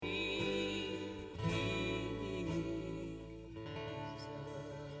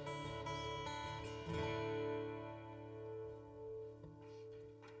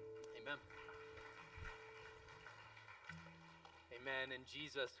Amen. And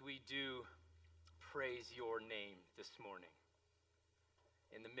Jesus, we do praise your name this morning.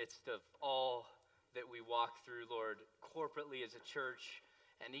 In the midst of all that we walk through, Lord, corporately as a church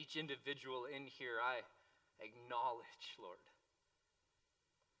and each individual in here, I acknowledge, Lord,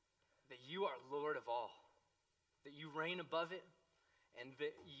 that you are Lord of all, that you reign above it, and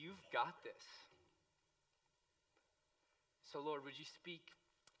that you've got this. So, Lord, would you speak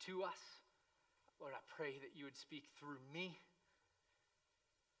to us? Lord, I pray that you would speak through me,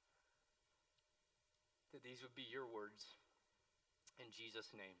 that these would be your words. In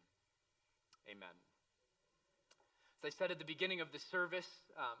Jesus' name, amen. As I said at the beginning of the service,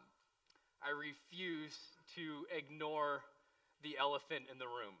 I refuse to ignore the elephant in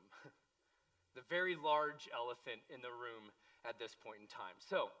the room, the very large elephant in the room at this point in time.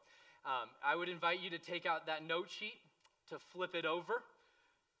 So I would invite you to take out that note sheet, to flip it over.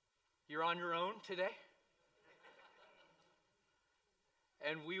 You're on your own today.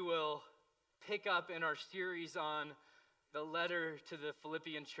 And we will pick up in our series on the letter to the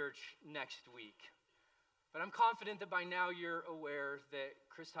Philippian church next week. But I'm confident that by now you're aware that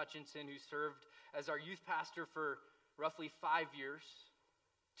Chris Hutchinson, who served as our youth pastor for roughly 5 years,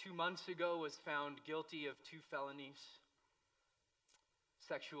 2 months ago was found guilty of 2 felonies,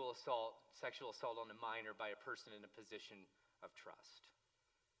 sexual assault on a minor by a person in a position of trust.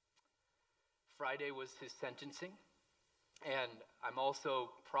 Friday was his sentencing. And I'm also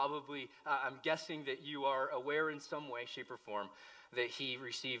I'm guessing that you are aware in some way, shape, or form that he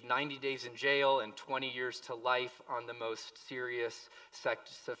received 90 days in jail and 20 years to life on the most serious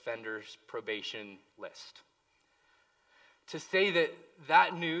sex offenders probation list. To say that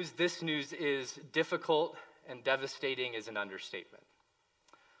this news is difficult and devastating is an understatement.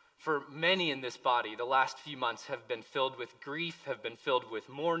 For many in this body, the last few months have been filled with grief, have been filled with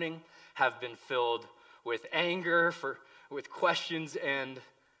mourning, have been filled with anger, with questions and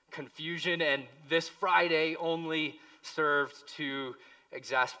confusion, and this Friday only served to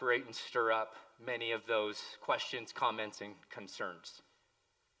exasperate and stir up many of those questions, comments, and concerns.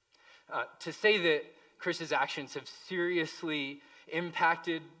 To say that Chris's actions have seriously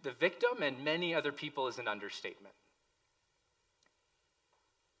impacted the victim and many other people is an understatement.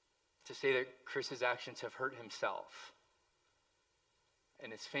 To say that Chris's actions have hurt himself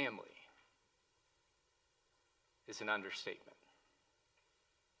and his family is an understatement.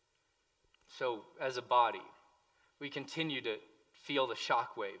 So, as a body, we continue to feel the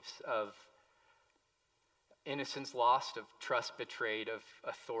shockwaves of innocence lost, of trust betrayed, of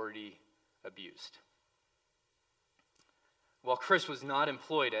authority abused. While Chris was not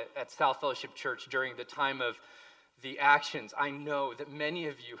employed at South Fellowship Church during the time of the actions, I know that many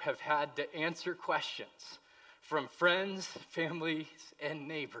of you have had to answer questions from friends, families, and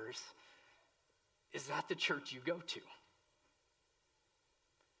neighbors. Is that the church you go to?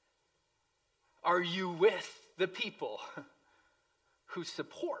 Are you with the people who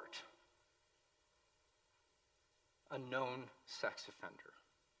support a known sex offender?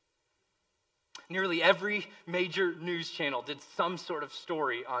 Nearly every major news channel did some sort of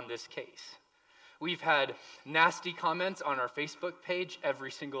story on this case. We've had nasty comments on our Facebook page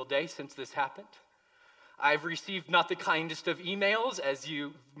every single day since this happened. I've received not the kindest of emails, as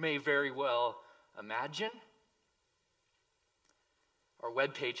you may very well imagine. Our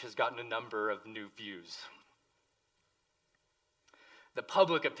webpage has gotten a number of new views. The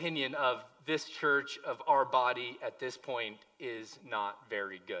public opinion of this church, of our body at this point, is not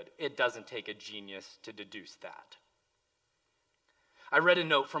very good. It doesn't take a genius to deduce that. I read a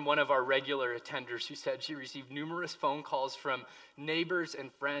note from one of our regular attenders who said she received numerous phone calls from neighbors and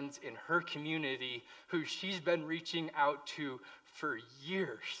friends in her community who she's been reaching out to for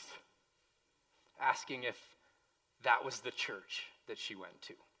years, asking if that was the church that she went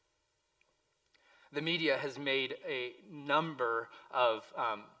to. The media has made a number of,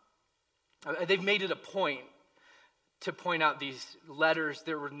 they've made it a point to point out these letters.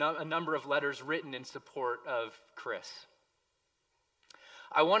 There were a number of letters written in support of Chris.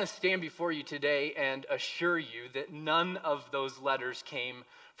 I want to stand before you today and assure you that none of those letters came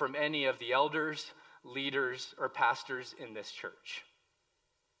from any of the elders, leaders, or pastors in this church.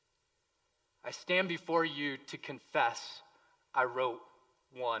 I stand before you to confess I wrote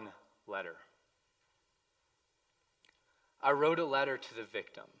one letter. I wrote a letter to the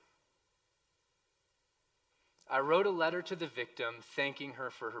victim. I wrote a letter to the victim thanking her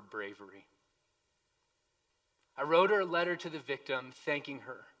for her bravery. I wrote her a letter to the victim thanking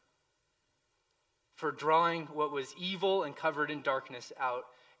her for drawing what was evil and covered in darkness out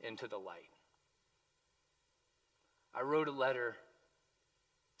into the light. I wrote a letter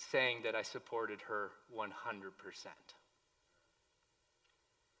saying that I supported her 100%.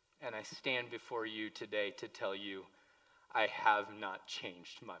 And I stand before you today to tell you, I have not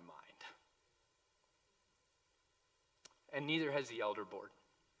changed my mind. And neither has the elder board.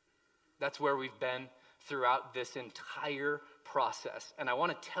 That's where we've been throughout this entire process. And I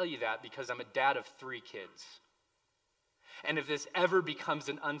want to tell you that because I'm a dad of 3 kids. And if this ever becomes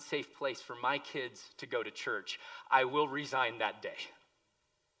an unsafe place for my kids to go to church, I will resign that day.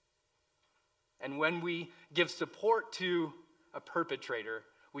 And when we give support to a perpetrator,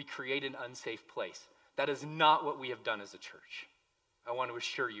 we create an unsafe place. That is not what we have done as a church. I want to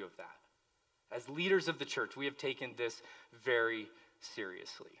assure you of that. As leaders of the church, we have taken this very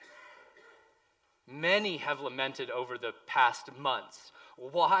seriously. Many have lamented over the past months.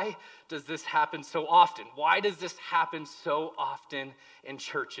 Why does this happen so often? Why does this happen so often in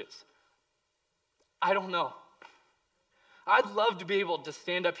churches? I don't know. I'd love to be able to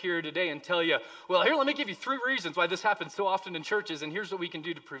stand up here today and tell you, well, here, let me give you 3 reasons why this happens so often in churches, and here's what we can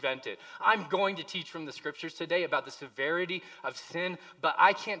do to prevent it. I'm going to teach from the scriptures today about the severity of sin, but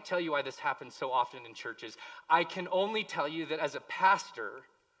I can't tell you why this happens so often in churches. I can only tell you that as a pastor,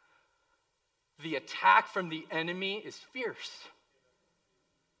 the attack from the enemy is fierce.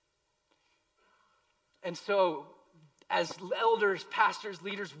 And so, as elders, pastors,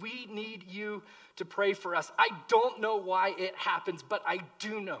 leaders, we need you to pray for us. I don't know why it happens, but I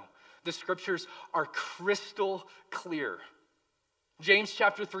do know the scriptures are crystal clear. James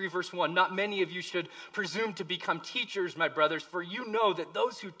chapter 3, verse 1, not many of you should presume to become teachers, my brothers, for you know that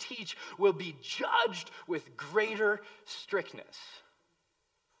those who teach will be judged with greater strictness.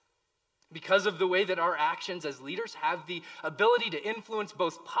 Because of the way that our actions as leaders have the ability to influence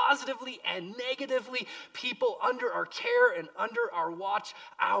both positively and negatively people under our care and under our watch,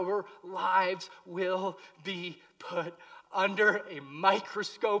 our lives will be put under a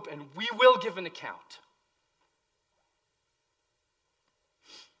microscope and we will give an account.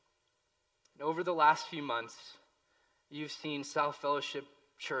 And over the last few months, you've seen South Fellowship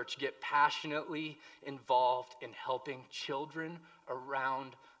Church get passionately involved in helping children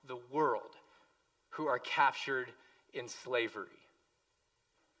around the world who are captured in slavery.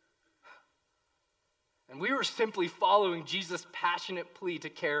 And we were simply following Jesus' passionate plea to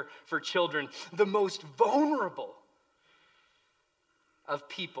care for children, the most vulnerable of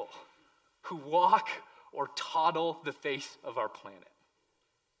people who walk or toddle the face of our planet.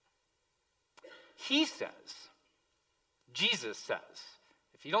 He says, Jesus says,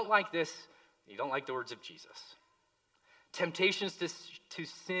 if you don't like this, you don't like the words of Jesus. Temptations to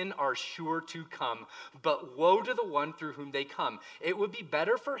sin are sure to come, but woe to the one through whom they come. It would be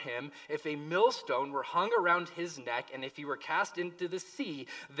better for him if a millstone were hung around his neck and if he were cast into the sea,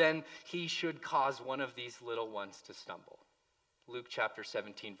 than he should cause one of these little ones to stumble. Luke chapter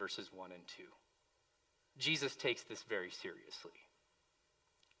 17, verses 1 and 2. Jesus takes this very seriously.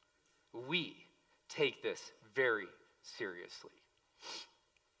 We take this very seriously.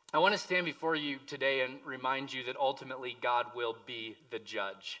 I want to stand before you today and remind you that ultimately God will be the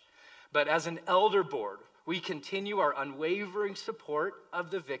judge. But as an elder board, we continue our unwavering support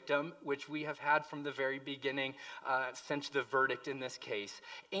of the victim, which we have had from the very beginning since the verdict in this case.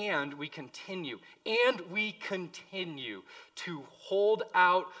 And we continue to hold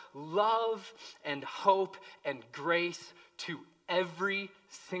out love and hope and grace to every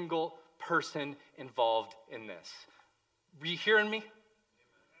single person involved in this. Are you hearing me?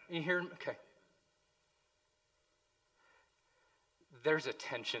 You hear me? Okay. There's a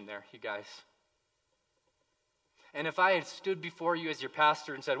tension there, you guys. And if I had stood before you as your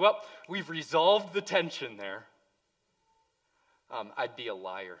pastor and said, well, we've resolved the tension there, I'd be a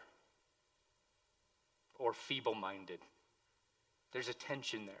liar or feeble-minded. There's a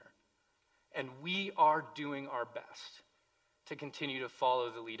tension there. And we are doing our best to continue to follow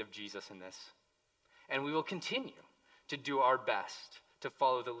the lead of Jesus in this. And we will continue to do our best to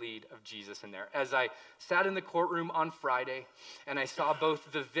follow the lead of Jesus in there. As I sat in the courtroom on Friday and I saw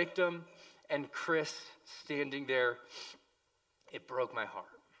both the victim and Chris standing there, it broke my heart.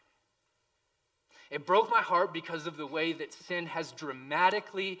 It broke my heart because of the way that sin has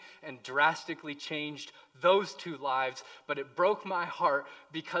dramatically and drastically changed those 2 lives, but it broke my heart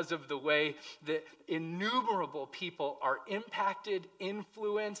because of the way that innumerable people are impacted,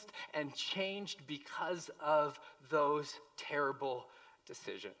 influenced, and changed because of those terrible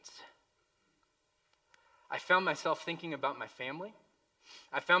decisions. I found myself thinking about my family.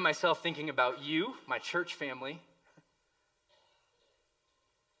 I found myself thinking about you, my church family.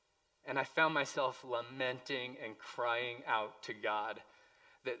 And I found myself lamenting and crying out to God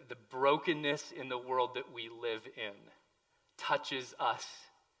that the brokenness in the world that we live in touches us,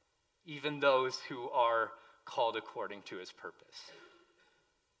 even those who are called according to his purpose.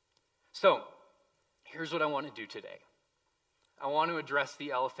 So, here's what I want to do today. I want to address the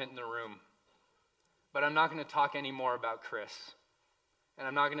elephant in the room, but I'm not going to talk anymore about Chris, and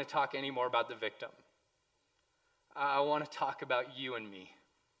I'm not going to talk anymore about the victim. I want to talk about you and me.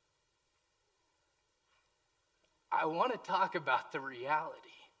 I want to talk about the reality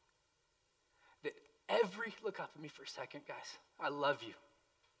that look up at me for a second, guys. I love you.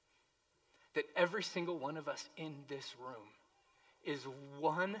 That every single one of us in this room is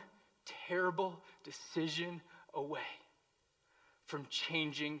one terrible decision away from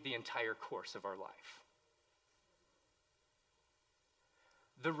changing the entire course of our life.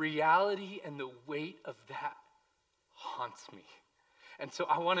 The reality and the weight of that haunts me. And so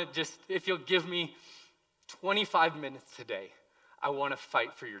I want to just, if you'll give me 25 minutes today, I want to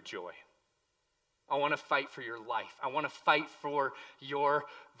fight for your joy. I want to fight for your life. I want to fight for your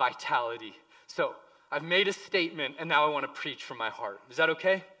vitality. So I've made a statement, and now I want to preach from my heart. Is that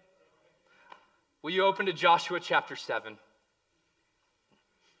okay? Will you open to Joshua chapter 7?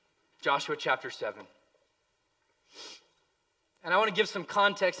 Joshua chapter 7. And I want to give some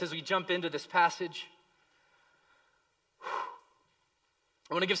context as we jump into this passage.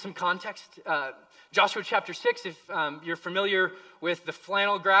 I want to give some context. Joshua chapter 6, if you're familiar with the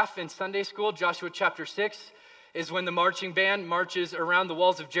flannel graph in Sunday school, Joshua chapter 6 is when the marching band marches around the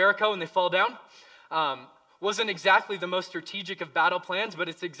walls of Jericho and they fall down. Wasn't exactly the most strategic of battle plans, but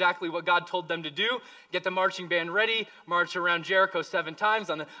it's exactly what God told them to do. Get the marching band ready, march around Jericho 7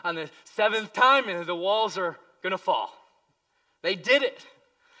 times. On the 7th time, and the walls are going to fall. They did it.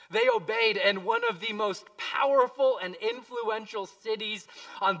 They obeyed, and one of the most powerful and influential cities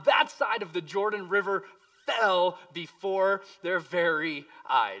on that side of the Jordan River fell before their very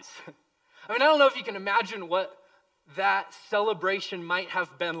eyes. I mean, I don't know if you can imagine what that celebration might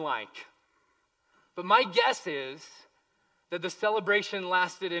have been like, but my guess is that the celebration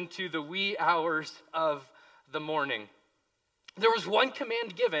lasted into the wee hours of the morning. There was one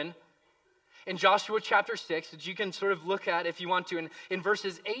command given in Joshua chapter 6, that you can sort of look at if you want to. In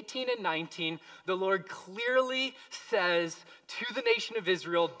verses 18 and 19, the Lord clearly says to the nation of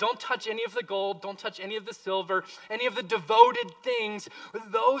Israel, don't touch any of the gold, don't touch any of the silver, any of the devoted things.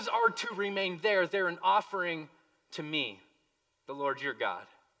 Those are to remain there. They're an offering to me, the Lord your God.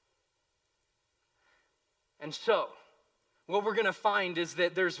 And so, what we're going to find is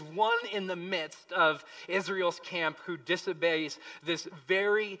that there's one in the midst of Israel's camp who disobeys this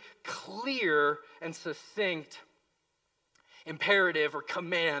very clear and succinct imperative or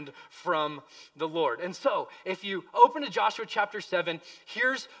command from the Lord. And so, if you open to Joshua chapter 7,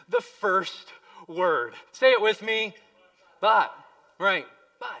 here's the first word. Say it with me. But. Right.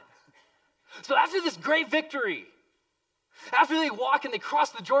 But. So after this great victory, after they walk and they cross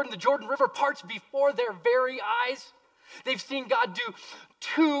the Jordan River parts before their very eyes. They've seen God do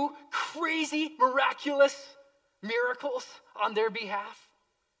 2 crazy, miraculous miracles on their behalf.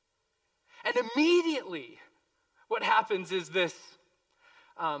 And immediately, what happens is this.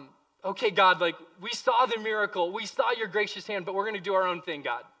 Okay, God, like, we saw the miracle. We saw your gracious hand, but we're going to do our own thing,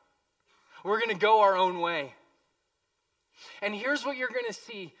 God. We're going to go our own way. And here's what you're going to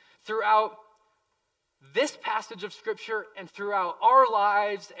see throughout this passage of Scripture and throughout our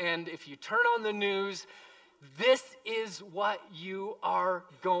lives, and if you turn on the news, this is what you are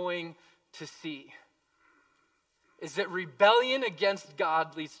going to see, is that rebellion against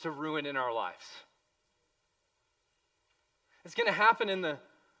God leads to ruin in our lives. It's going to happen in the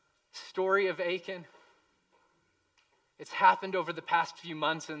story of Achan. It's happened over the past few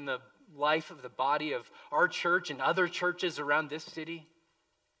months in the life of the body of our church and other churches around this city.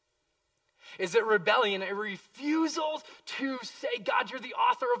 Is it rebellion, a refusal to say, God, you're the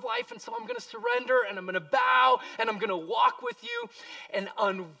author of life, and so I'm going to surrender, and I'm going to bow, and I'm going to walk with you. An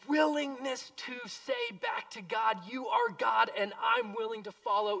unwillingness to say back to God, you are God, and I'm willing to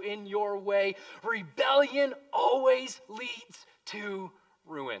follow in your way. Rebellion always leads to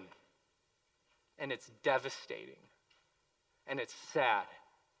ruin. And it's devastating. And it's sad.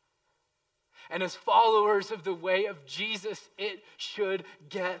 And as followers of the way of Jesus, it should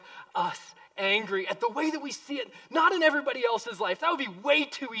get us angry at the way that we see it, not in everybody else's life. That would be way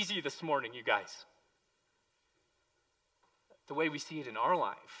too easy this morning, you guys. The way we see it in our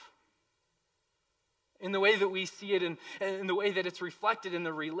life. In the way that we see it, in the way that it's reflected in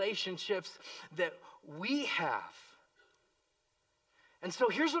the relationships that we have. And so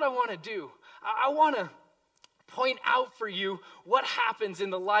here's what I want to do. I want to point out for you what happens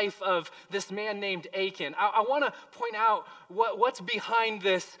in the life of this man named Achan. I want to point out what's behind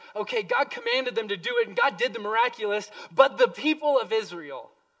this. Okay, God commanded them to do it, and God did the miraculous, but the people of Israel,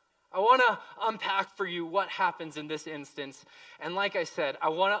 I want to unpack for you what happens in this instance. And like I said, I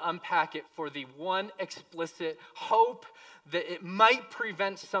want to unpack it for the one explicit hope that it might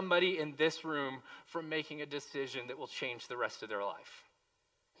prevent somebody in this room from making a decision that will change the rest of their life.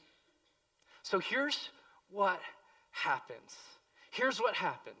 So here's what happens. Here's what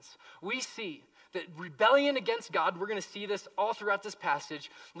happens. We see that rebellion against God, we're going to see this all throughout this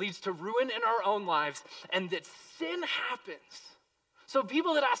passage, leads to ruin in our own lives, and that sin happens. So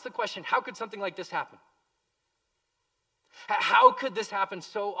people that ask the question, how could something like this happen? How could this happen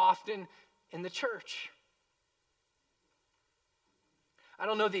so often in the church? I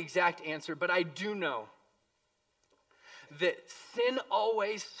don't know the exact answer, but I do know that sin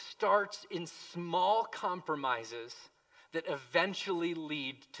always starts in small compromises that eventually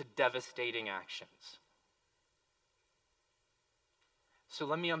lead to devastating actions. So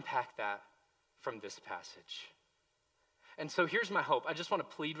let me unpack that from this passage. And so here's my hope. I just want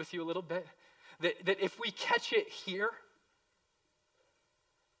to plead with you a little bit, that if we catch it here,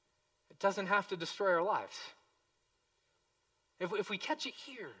 it doesn't have to destroy our lives. If we catch it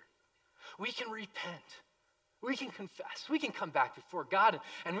here, we can repent. We can confess. We can come back before God,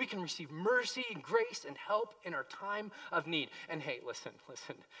 and we can receive mercy and grace and help in our time of need. And hey, listen.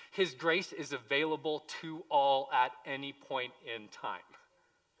 His grace is available to all at any point in time.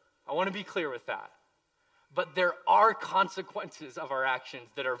 I want to be clear with that. But there are consequences of our actions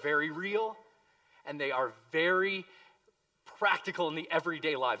that are very real, and they are very practical in the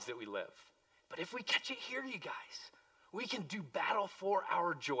everyday lives that we live. But if we catch it here, you guys, we can do battle for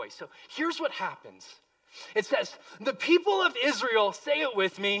our joy. So here's what happens. It says, the people of Israel, say it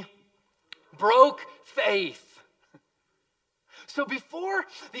with me, broke faith. So before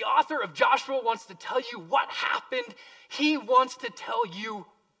the author of Joshua wants to tell you what happened, he wants to tell you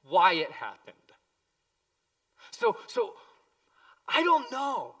why it happened. So I don't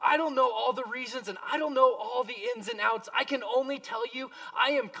know. I don't know all the reasons, and I don't know all the ins and outs. I can only tell you,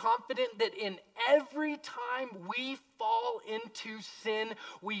 I am confident that in every time we fall into sin,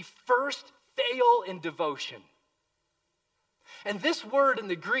 we first fail in devotion. And this word in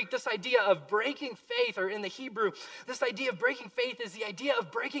the Greek, this idea of breaking faith, or in the Hebrew, this idea of breaking faith is the idea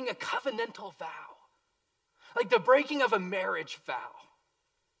of breaking a covenantal vow. Like the breaking of a marriage vow.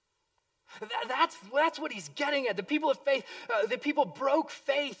 That's what he's getting at. The people of faith, the people broke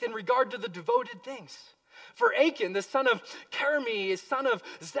faith in regard to the devoted things. For Achan, the son of Carmi, son of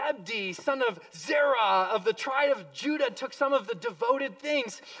Zabdi, son of Zerah of the tribe of Judah, took some of the devoted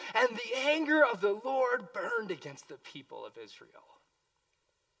things, and the anger of the Lord burned against the people of Israel.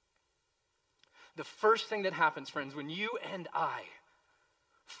 The first thing that happens, friends, when you and I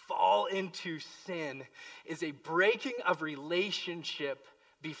fall into sin is a breaking of relationship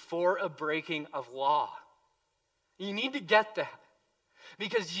before a breaking of law. You need to get that.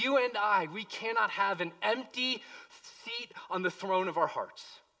 Because you and I, we cannot have an empty seat on the throne of our hearts.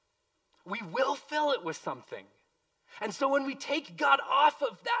 We will fill it with something. And so when we take God off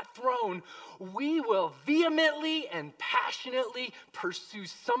of that throne, we will vehemently and passionately pursue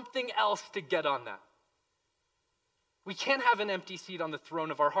something else to get on that. We can't have an empty seat on the throne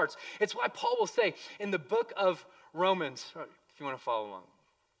of our hearts. It's why Paul will say in the book of Romans, if you want to follow along,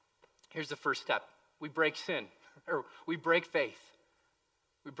 here's the first step. We break sin, or we break faith.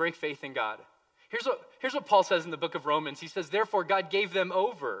 We break faith in God. Here's what Paul says in the book of Romans. He says, therefore God gave them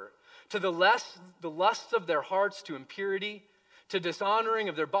over to the lusts of their hearts, to impurity, to dishonoring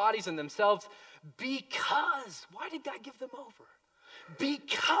of their bodies and themselves, because, why did God give them over?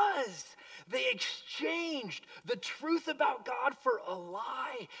 Because they exchanged the truth about God for a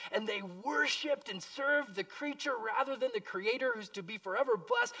lie, and they worshiped and served the creature rather than the Creator, who's to be forever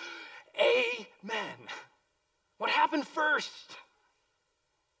blessed. Amen. What happened first?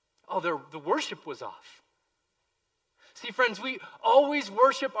 Oh, the worship was off. See, friends, we always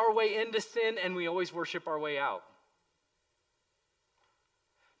worship our way into sin, and we always worship our way out.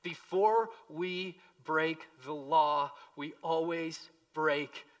 Before we break the law, we always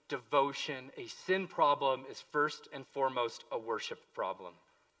break devotion. A sin problem is first and foremost a worship problem.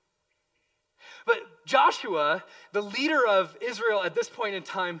 But Joshua, the leader of Israel at this point in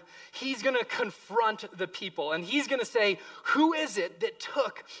time, he's going to confront the people. And he's going to say, who is it that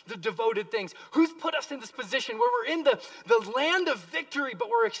took the devoted things? Who's put us in this position where we're in the land of victory, but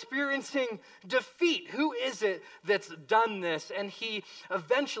we're experiencing defeat? Who is it that's done this? And he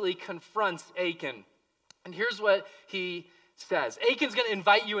eventually confronts Achan. And here's what he says. Achan's going to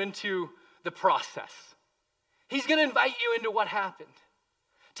invite you into the process. He's going to invite you into what happened.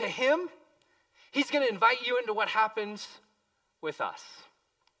 To him, he's going to invite you into what happens with us.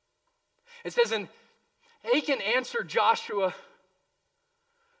 It says, and Achan answered Joshua,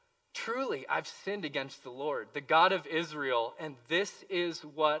 Truly, I've sinned against the Lord, the God of Israel, and this is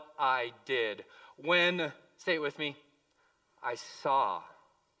what I did. When, say it with me, I saw.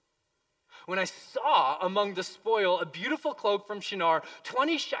 When I saw among the spoil a beautiful cloak from Shinar,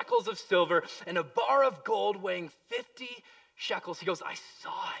 20 shekels of silver, and a bar of gold weighing 50 shekels. He goes, I saw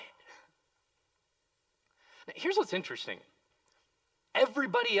it. Now, here's what's interesting.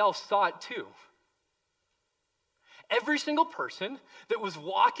 Everybody else saw it too. Every single person that was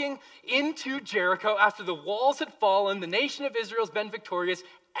walking into Jericho after the walls had fallen, the nation of Israel has been victorious,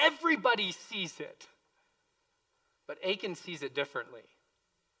 everybody sees it. But Achan sees it differently.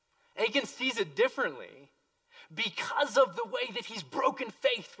 Achan sees it differently because of the way that he's broken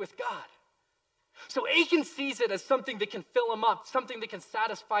faith with God. So Achan sees it as something that can fill him up, something that can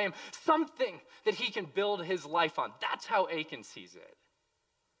satisfy him, something that he can build his life on. That's how Achan sees it.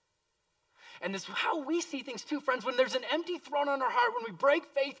 And this is how we see things too, friends. When there's an empty throne on our heart, when we break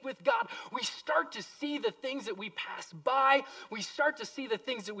faith with God, we start to see the things that we pass by. We start to see the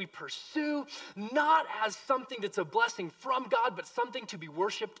things that we pursue, not as something that's a blessing from God, but something to be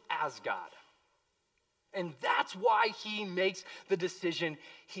worshiped as God. And that's why he makes the decision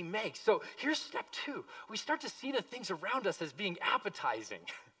he makes. So here's step 2. We start to see the things around us as being appetizing,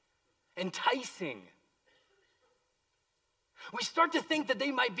 enticing. We start to think that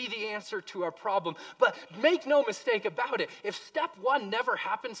they might be the answer to our problem. But make no mistake about it. If step 1 never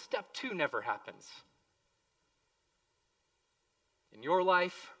happens, step 2 never happens. In your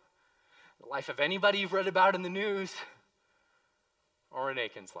life, the life of anybody you've read about in the news, or in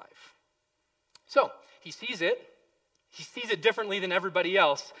Achan's life. So, he sees it. He sees it differently than everybody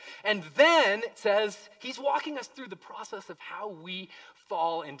else. And then it says, he's walking us through the process of how we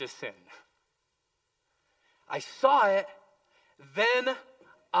fall into sin. I saw it. Then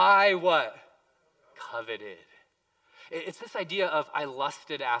I what? Coveted. It's this idea of I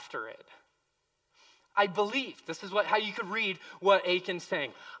lusted after it. I believed. This is how you could read what Achan's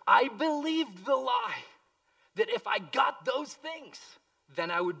saying. I believed the lie that if I got those things,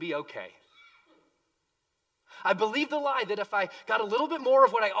 then I would be okay. I believed the lie that if I got a little bit more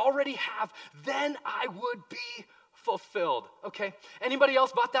of what I already have, then I would be fulfilled. Okay? Anybody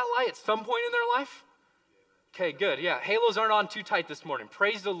else bought that lie at some point in their life? Okay, good. Yeah, halos aren't on too tight this morning.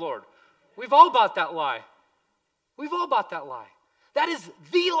 Praise the Lord. We've all bought that lie. We've all bought that lie. That is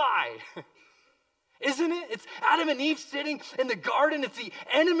the lie. Isn't it? It's Adam and Eve sitting in the garden. It's the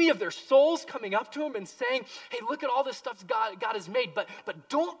enemy of their souls coming up to them and saying, hey, look at all this stuff God has made, but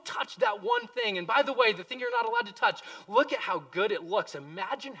don't touch that one thing. And by the way, the thing you're not allowed to touch, look at how good it looks.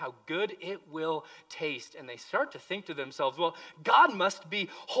 Imagine how good it will taste. And they start to think to themselves, well, God must be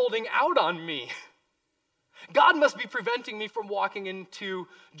holding out on me. God must be preventing me from walking into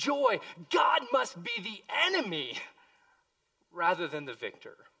joy. God must be the enemy rather than the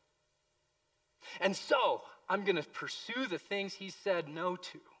victor. And so I'm going to pursue the things he said no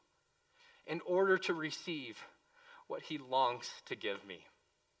to in order to receive what he longs to give me.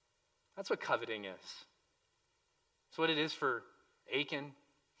 That's what coveting is. It's what it is for Achan.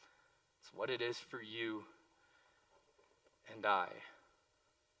 It's what it is for you and I.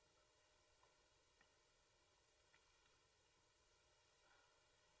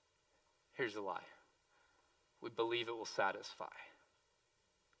 Here's the lie. We believe it will satisfy.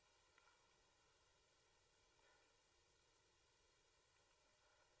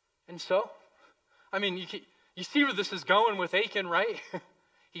 And so, you see where this is going with Achan, right?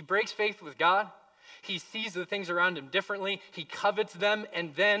 He breaks faith with God. He sees the things around him differently. He covets them,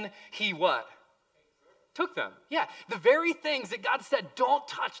 and then he what? Took them. Yeah, the very things that God said, don't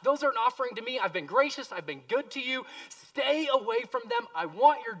touch. Those are an offering to me. I've been gracious. I've been good to you. Stay away from them. I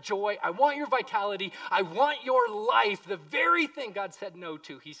want your joy. I want your vitality. I want your life. The very thing God said no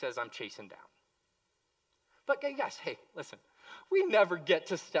to, he says, I'm chasing down. But guys, hey, listen. We never get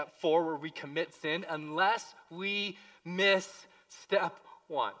to step 4 where we commit sin unless we miss step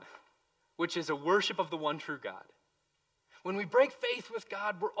 1, which is a worship of the one true God. When we break faith with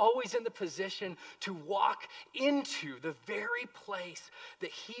God, we're always in the position to walk into the very place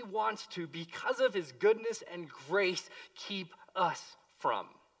that he wants to, because of his goodness and grace, keep us from.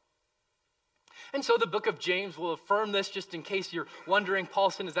 And so the book of James will affirm this, just in case you're wondering,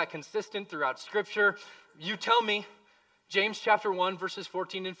 Paulson, is that consistent throughout Scripture? You tell me. James chapter 1, verses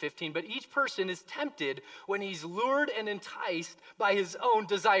 14 and 15. But each person is tempted when he's lured and enticed by his own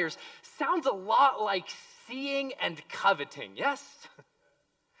desires. Sounds a lot like seeing and coveting, yes?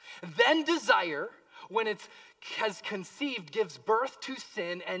 Then desire, when it has conceived, gives birth to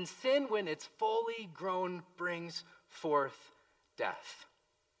sin, and sin, when it's fully grown, brings forth death.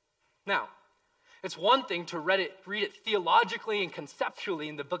 Now, It's one thing to read it theologically and conceptually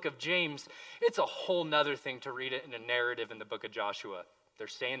in the book of James. It's a whole nother thing to read it in a narrative in the book of Joshua. They're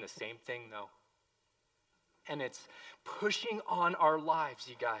saying the same thing, though. And it's pushing on our lives,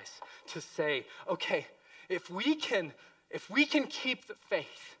 you guys, to say, okay, if we can keep the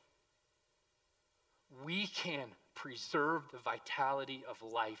faith, we can preserve the vitality of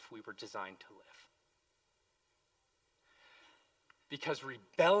life we were designed to live. Because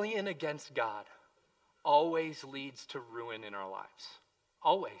rebellion against God always leads to ruin in our lives.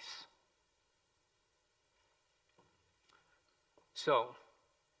 Always. So,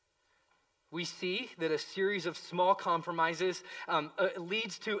 we see that a series of small compromises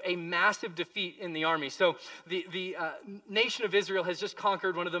leads to a massive defeat in the army. So the nation of Israel has just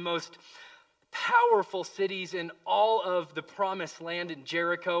conquered one of the most powerful cities in all of the promised land in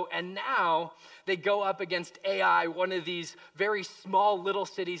Jericho, and now they go up against Ai, one of these very small little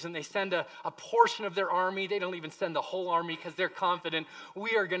cities, and they send a portion of their army. They don't even send the whole army because they're confident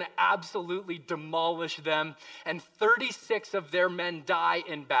we are going to absolutely demolish them, and 36 of their men die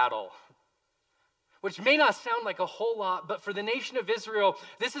in battle. Which may not sound like a whole lot, but for the nation of Israel,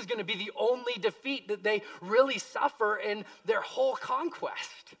 this is going to be the only defeat that they really suffer in their whole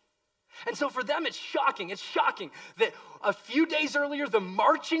conquest. And so for them, it's shocking. It's shocking that a few days earlier, the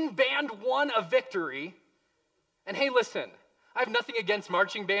marching band won a victory. And hey, listen, I have nothing against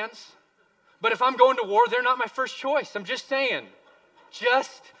marching bands, but if I'm going to war, they're not my first choice. I'm just saying.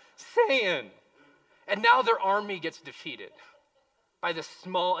 Just saying. And now their army gets defeated by this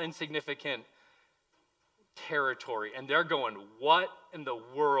small, insignificant territory. And they're going, what in the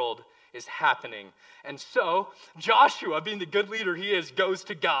world is happening? And so Joshua, being the good leader he is, goes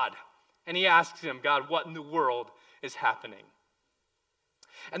to God. And he asks him, God, what in the world is happening?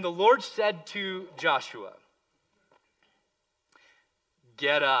 And the Lord said to Joshua,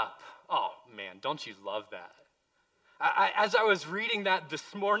 get up. Oh, man, don't you love that? As I was reading that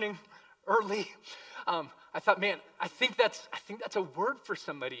this morning early, I thought, man, I think that's a word for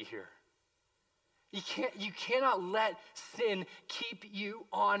somebody here. You cannot let sin keep you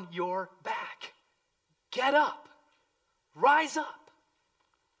on your back. Get up. Rise up.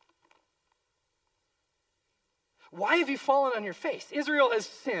 Why have you fallen on your face? Israel has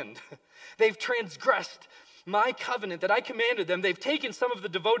sinned. They've transgressed my covenant that I commanded them. They've taken some of the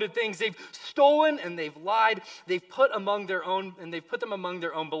devoted things. They've stolen and they've lied. They've put them among their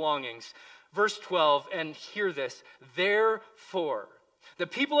own belongings. Verse 12, and hear this. Therefore, the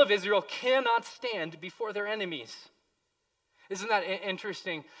people of Israel cannot stand before their enemies. Isn't that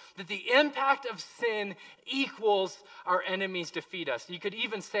interesting? That the impact of sin equals our enemies defeat us. You could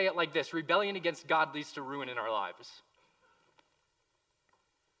even say it like this: rebellion against God leads to ruin in our lives.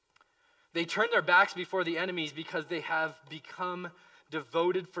 They turn their backs before the enemies because they have become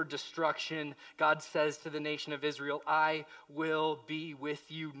devoted for destruction. God says to the nation of Israel, I will be with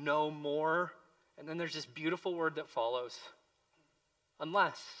you no more. And then there's this beautiful word that follows.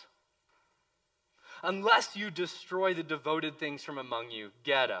 Unless you destroy the devoted things from among you,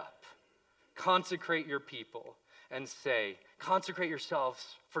 get up, consecrate your people, and say, consecrate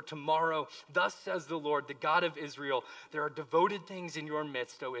yourselves for tomorrow. Thus says the Lord, the God of Israel, there are devoted things in your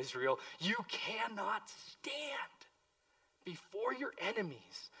midst, O Israel. You cannot stand before your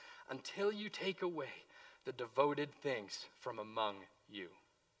enemies until you take away the devoted things from among you.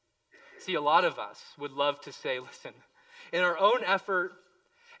 See, a lot of us would love to say, listen, in our own effort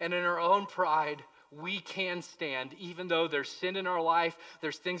and in our own pride, we can stand, even though there's sin in our life,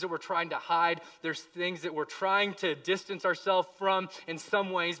 there's things that we're trying to hide, there's things that we're trying to distance ourselves from in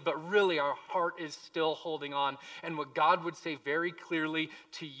some ways, but really our heart is still holding on. And what God would say very clearly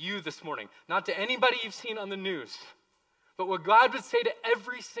to you this morning, not to anybody you've seen on the news, but what God would say to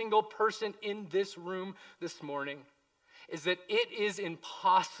every single person in this room this morning is that it is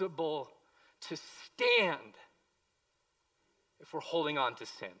impossible to stand if we're holding on to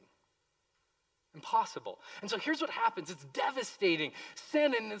sin. Impossible. And so here's what happens. It's devastating.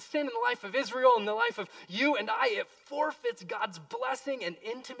 Sin in the life of Israel and the life of you and I, it forfeits God's blessing and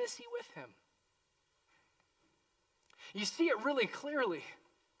intimacy with him. You see it really clearly.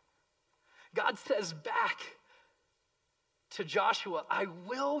 God says back to Joshua, I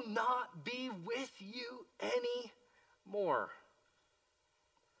will not be with you anymore.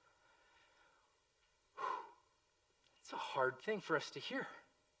 It's a hard thing for us to hear.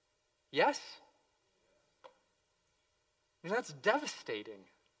 Yes? I mean, that's devastating.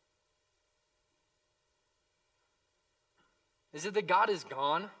 Is it that God is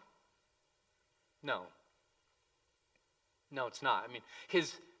gone? No. No, it's not. I mean,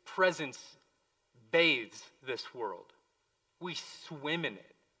 his presence bathes this world. We swim in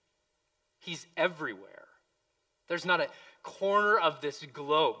it. He's everywhere. There's not a corner of this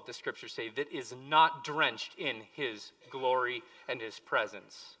globe, the scriptures say, that is not drenched in his glory and his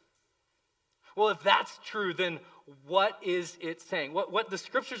presence. Well, if that's true, then what is it saying? What the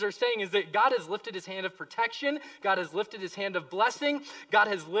scriptures are saying is that God has lifted his hand of protection. God has lifted his hand of blessing. God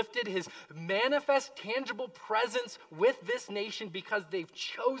has lifted his manifest, tangible presence with this nation because they've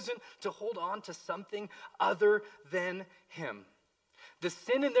chosen to hold on to something other than him. The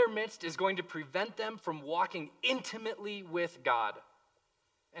sin in their midst is going to prevent them from walking intimately with God.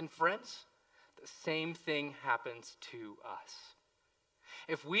 And friends, the same thing happens to us.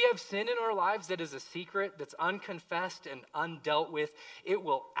 If we have sin in our lives that is a secret, that's unconfessed and undealt with, it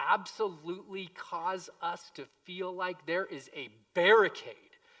will absolutely cause us to feel like there is a barricade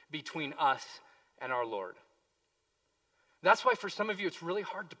between us and our Lord. That's why for some of you it's really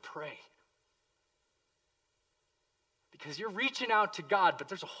hard to pray. Because you're reaching out to God, but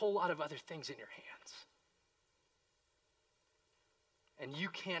there's a whole lot of other things in your hands. And you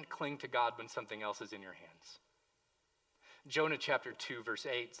can't cling to God when something else is in your hands. Jonah chapter 2 verse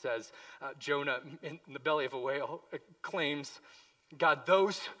 8 says, Jonah in the belly of a whale claims, God,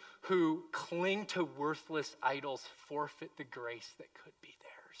 those who cling to worthless idols forfeit the grace that could be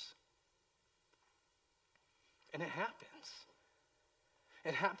theirs. And it happens.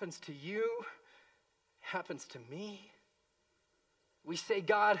 It happens to you. It happens to me. We say,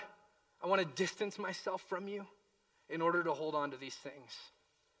 God, I want to distance myself from you in order to hold on to these things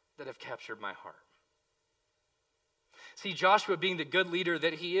that have captured my heart. See, Joshua, being the good leader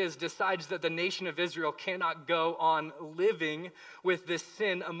that he is, decides that the nation of Israel cannot go on living with this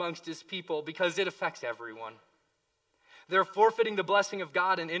sin amongst his people because it affects everyone. They're forfeiting the blessing of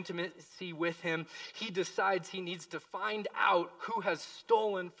God and intimacy with him. He decides he needs to find out who has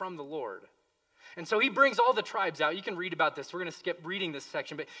stolen from the Lord. And so he brings all the tribes out. You can read about this. We're going to skip reading this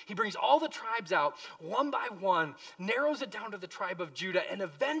section, but he brings all the tribes out one by one, narrows it down to the tribe of Judah, and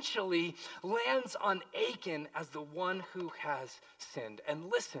eventually lands on Achan as the one who has sinned. And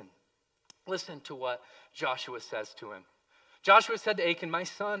listen to what Joshua says to him. Joshua said to Achan, my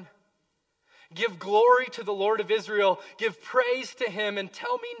son, give glory to the Lord of Israel, give praise to him, and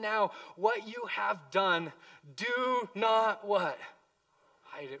tell me now what you have done. Do not what?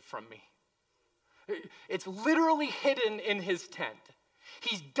 Hide it from me. It's literally hidden in his tent.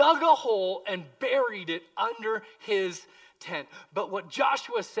 He's dug a hole and buried it under his tent. But what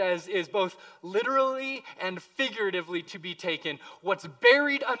Joshua says is both literally and figuratively to be taken. What's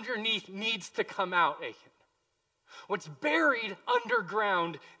buried underneath needs to come out, Achan. What's buried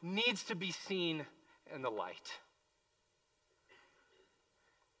underground needs to be seen in the light.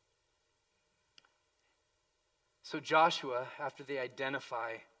 So Joshua, after they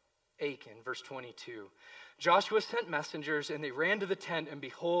identify Achan, verse 22. Joshua sent messengers, and they ran to the tent, and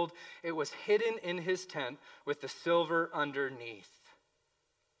behold, it was hidden in his tent with the silver underneath.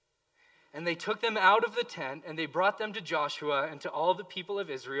 And they took them out of the tent, and they brought them to Joshua and to all the people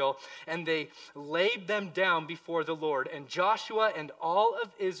of Israel, and they laid them down before the Lord. And Joshua and all of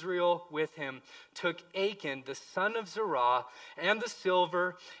Israel with him took Achan, the son of Zerah, and the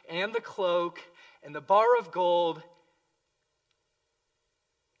silver, and the cloak, and the bar of gold,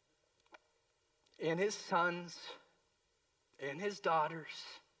 and his sons, and his daughters,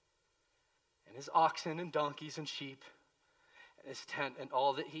 and his oxen and donkeys and sheep, and his tent and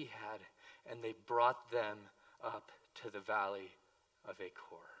all that he had, and they brought them up to the valley of Achor.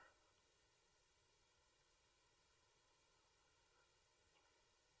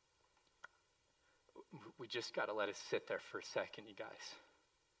 We just got to let it sit there for a second, you guys.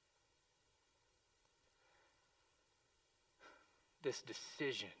 This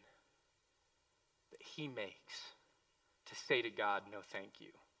decision he makes to say to God, no thank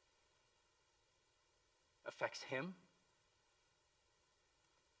you, affects him,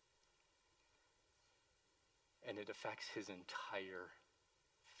 and it affects his entire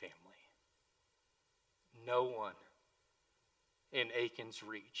family. No one in Achan's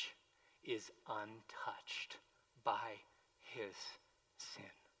reach is untouched by his sin.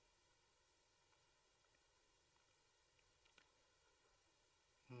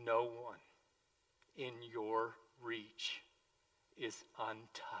 No one in your reach is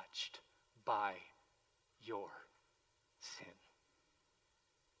untouched by your sin.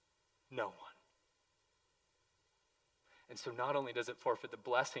 No one. And so not only does it forfeit the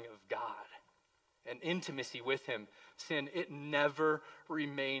blessing of God and intimacy with him, sin, it never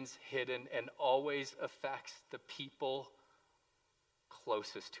remains hidden and always affects the people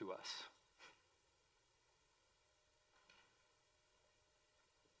closest to us.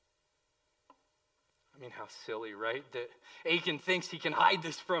 I mean, how silly, right? That Achan thinks he can hide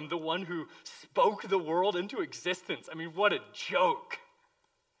this from the one who spoke the world into existence. I mean, what a joke.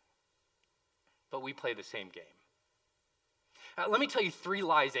 But we play the same game. Let me tell you 3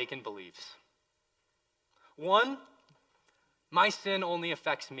 lies Achan believes. 1, my sin only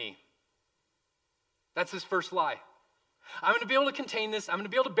affects me. That's his first lie. I'm going to be able to contain this. I'm going to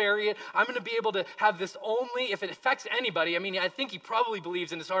be able to bury it. I'm going to be able to have this only if it affects anybody. I mean, I think he probably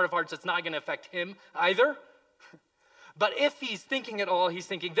believes in his heart of hearts it's not going to affect him either. But if he's thinking at all, he's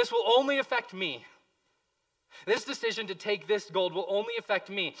thinking, this will only affect me. This decision to take this gold will only affect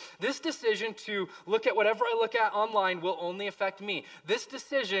me. This decision to look at whatever I look at online will only affect me. This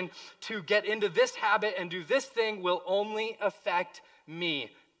decision to get into this habit and do this thing will only affect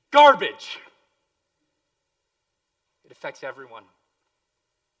me. Garbage. It affects everyone.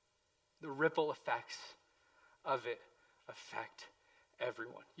 The ripple effects of it affect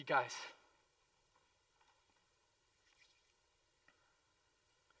everyone. You guys,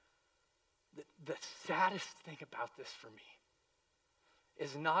 the saddest thing about this for me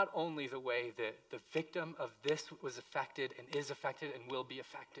is not only the way that the victim of this was affected and is affected and will be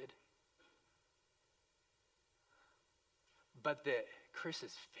affected, but that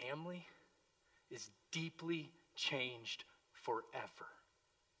Chris's family is deeply changed forever.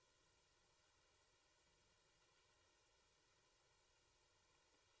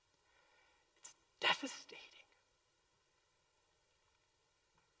 It's devastating.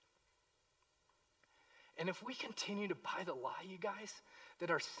 And if we continue to buy the lie, you guys,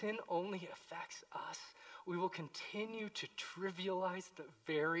 that our sin only affects us, we will continue to trivialize the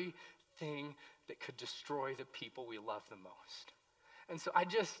very thing that could destroy the people we love the most. And so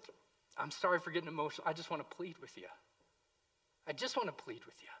I'm sorry for getting emotional. I just want to plead with you. I just want to plead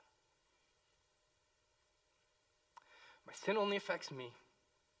with you. My sin only affects me.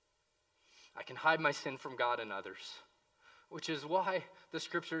 I can hide my sin from God and others, which is why the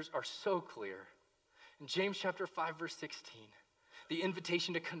scriptures are so clear. In James chapter 5, verse 16, the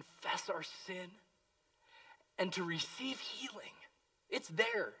invitation to confess our sin and to receive healing. It's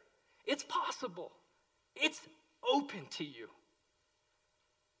there. It's possible. It's open to you.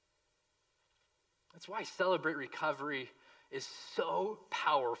 That's why Celebrate Recovery is so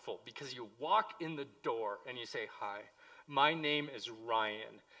powerful, because you walk in the door and you say, hi, my name is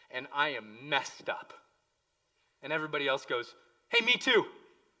Ryan, and I am messed up. And everybody else goes, hey, me too.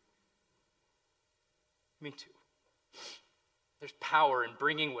 Me too. There's power in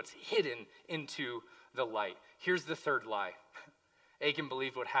bringing what's hidden into the light. Here's the third lie. Achan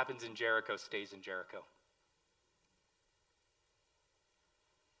believed what happens in Jericho stays in Jericho.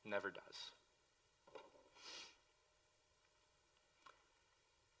 Never does.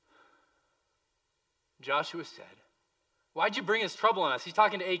 Joshua said, why'd you bring this trouble on us? He's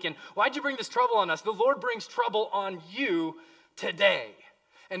talking to Achan. Why'd you bring this trouble on us? The Lord brings trouble on you today.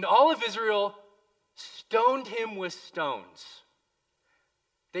 And all of Israel stoned him with stones.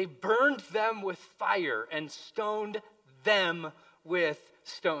 They burned them with fire and stoned them with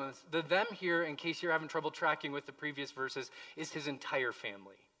stones. The them here, in case you're having trouble tracking with the previous verses, is his entire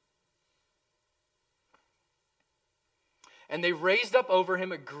family. And they raised up over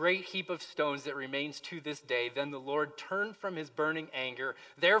him a great heap of stones that remains to this day. Then the Lord turned from his burning anger.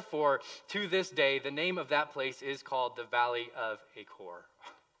 Therefore, to this day, the name of that place is called the Valley of Achor.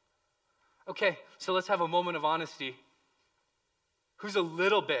 Okay, so let's have a moment of honesty. Who's a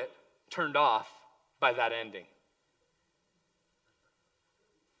little bit turned off by that ending?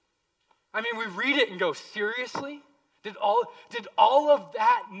 I mean, we read it and go, seriously? Did all of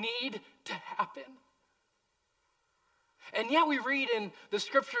that need to happen? And yet we read in the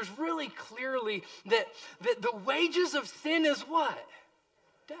scriptures really clearly that the wages of sin is what?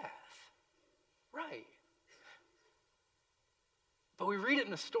 Death. Right. But we read it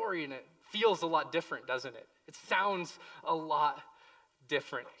in a story and it feels a lot different, doesn't it? It sounds a lot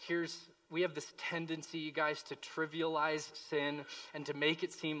different. We have this tendency, you guys, to trivialize sin and to make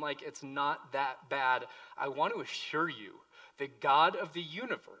it seem like it's not that bad. I want to assure you, the God of the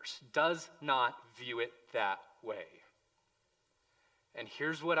universe does not view it that way. And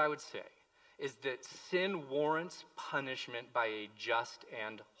here's what I would say, is that sin warrants punishment by a just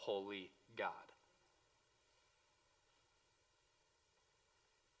and holy God.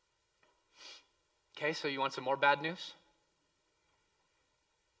 Okay, so you want some more bad news?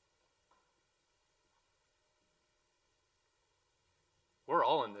 We're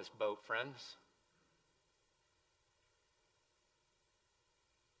all in this boat, friends.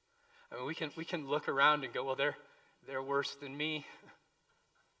 I mean, we can look around and go, well, they're worse than me.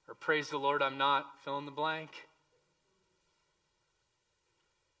 Or praise the Lord, I'm not, fill in the blank.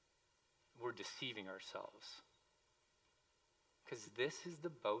 we're deceiving ourselves. Because this is the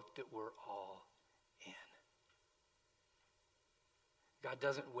boat that we're all in. God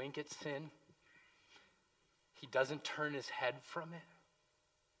doesn't wink at sin. He doesn't turn his head from it.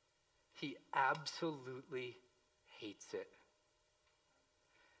 He absolutely hates it.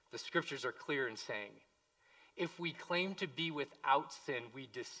 The scriptures are clear in saying, if we claim to be without sin, we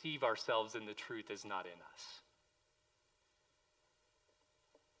deceive ourselves and the truth is not in us.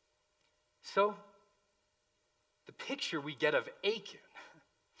 So, the picture we get of Achan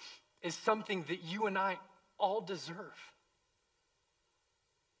is something that you and I all deserve.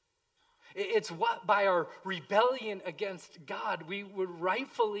 It's what by our rebellion against God we would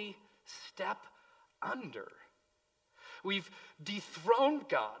rightfully step under. We've dethroned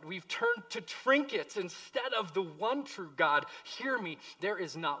God. We've turned to trinkets instead of the one true God. Hear me, there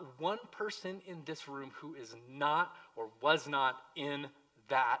is not one person in this room who is not or was not in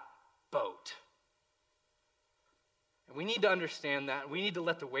that boat. And we need to understand that. We need to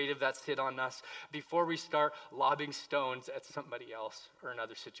let the weight of that sit on us before we start lobbing stones at somebody else or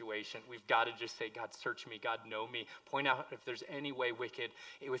another situation. We've got to just say, God, search me. God, know me. Point out if there's any way wicked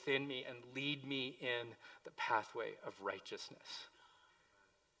within me and lead me in the pathway of righteousness.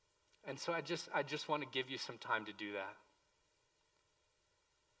 And so I just want to give you some time to do that.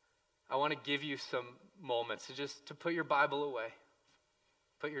 I want to give you some moments to put your Bible away.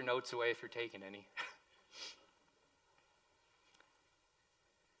 Put your notes away if you're taking any.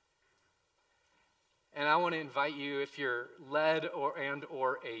 And I want to invite you, if you're led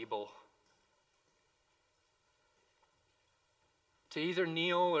or able, to either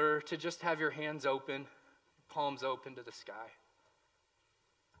kneel or to just have your hands open, palms open to the sky.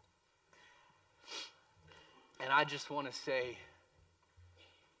 And I just want to say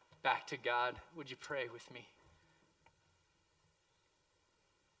back to God, would you pray with me?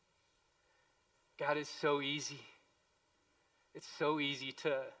 God, it's so easy. It's so easy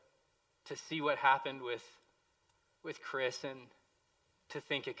to see what happened with Chris and to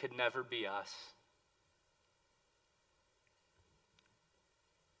think it could never be us.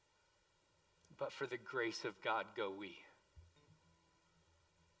 But for the grace of God, go we.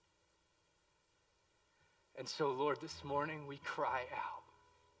 And so, Lord, this morning we cry out.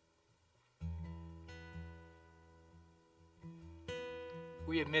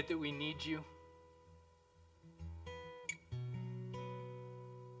 We admit that we need you.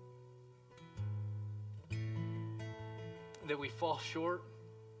 That we fall short.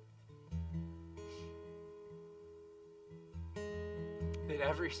 That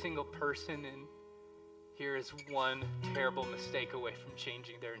every single person in here is one terrible mistake away from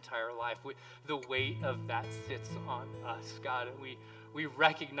changing their entire life. The weight of that sits on us, God. And we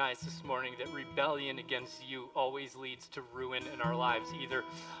recognize this morning that rebellion against you always leads to ruin in our lives, either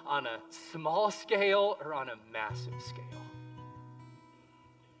on a small scale or on a massive scale.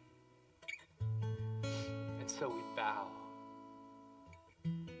 And so we bow.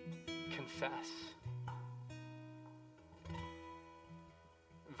 Confess.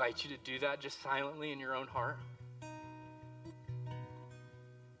 Invite you to do that just silently in your own heart.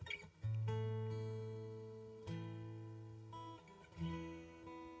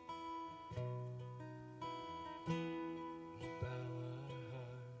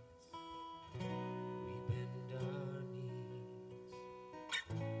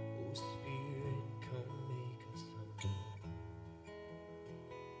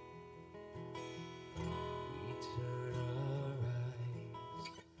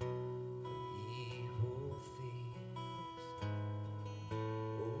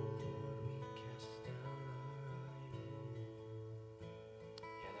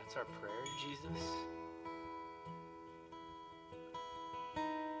 That's our prayer, Jesus.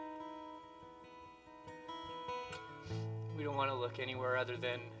 We don't want to look anywhere other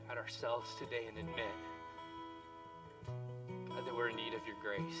than at ourselves today and admit, God, that we're in need of your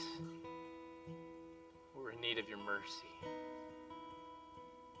grace. We're in need of your mercy.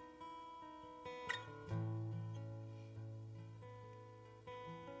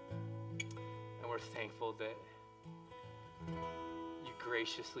 And we're thankful that you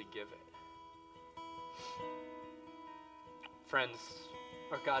graciously give it. Friends,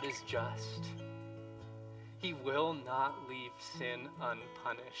 our God is just. He will not leave sin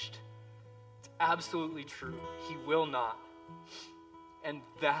unpunished. It's absolutely true. He will not. And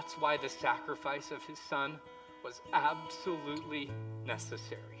that's why the sacrifice of his son was absolutely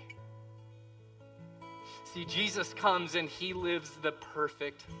necessary. See, Jesus comes and he lives the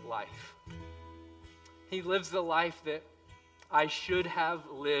perfect life. He lives the life that I should have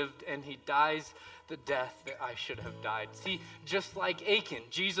lived, and he dies the death that I should have died. See, just like Achan,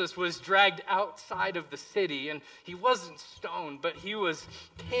 Jesus was dragged outside of the city, and he wasn't stoned, but he was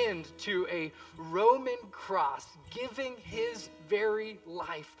pinned to a Roman cross, giving his very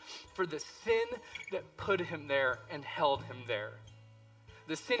life for the sin that put him there and held him there.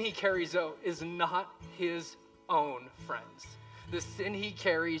 The sin he carries out is not his own, friends. The sin he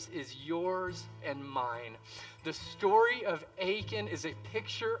carries is yours and mine. The story of Achan is a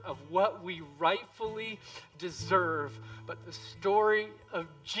picture of what we rightfully deserve, but the story of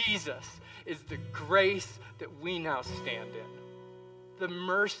Jesus is the grace that we now stand in, the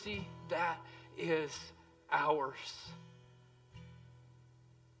mercy that is ours.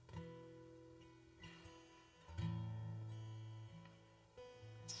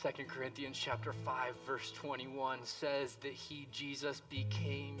 Second Corinthians chapter 5, verse 21 says that Jesus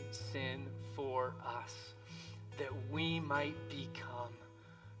became sin for us, that we might become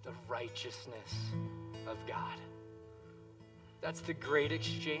the righteousness of God. That's the great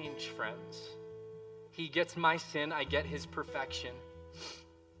exchange, friends. He gets my sin, I get his perfection.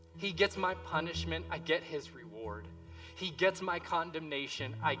 He gets my punishment, I get his reward. He gets my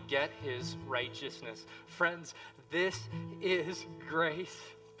condemnation, I get his righteousness. Friends, this is grace.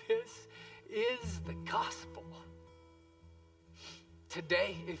 This is the gospel.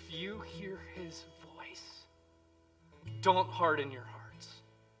 Today, if you hear his voice, don't harden your hearts.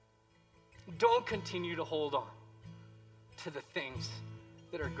 Don't continue to hold on to the things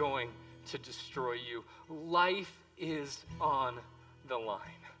that are going to destroy you. Life is on the line.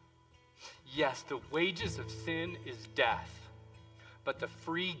 Yes, the wages of sin is death, but the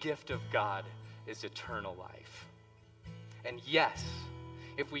free gift of God is eternal life. And yes,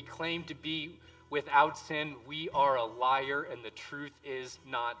 if we claim to be without sin, we are a liar and the truth is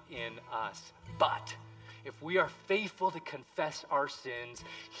not in us. But if we are faithful to confess our sins,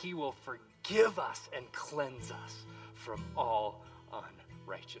 he will forgive us and cleanse us from all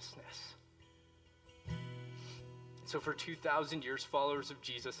unrighteousness. So for 2,000 years, followers of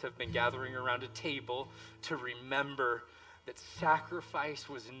Jesus have been gathering around a table to remember that sacrifice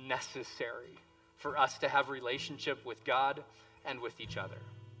was necessary for us to have relationship with God and with each other.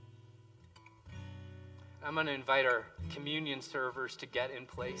 I'm going to invite our communion servers to get in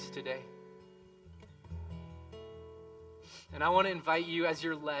place today. And I want to invite you as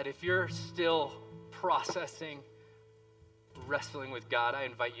you're led, if you're still processing, wrestling with God, I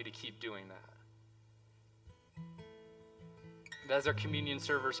invite you to keep doing that. And as our communion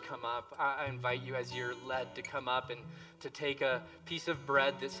servers come up, I invite you as you're led to come up and to take a piece of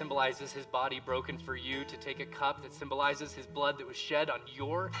bread that symbolizes his body broken for you, to take a cup that symbolizes his blood that was shed on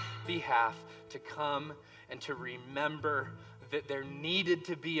your behalf, to come and to remember that there needed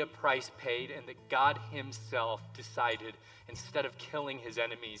to be a price paid and that God himself decided instead of killing his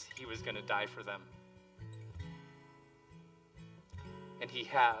enemies, he was going to die for them. And he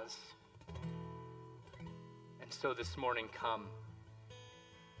has. And so this morning, come,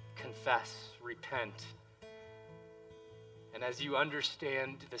 confess, repent. And as you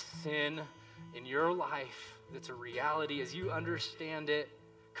understand the sin in your life that's a reality, as you understand it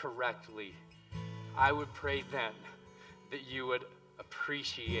correctly, I would pray then that you would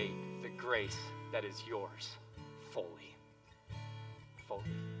appreciate the grace that is yours fully. Fully.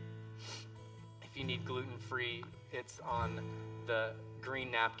 If you need gluten-free, it's on the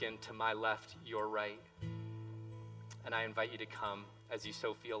green napkin to my left, your right. And I invite you to come as you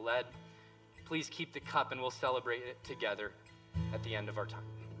so feel led. Please keep the cup and we'll celebrate it together at the end of our time.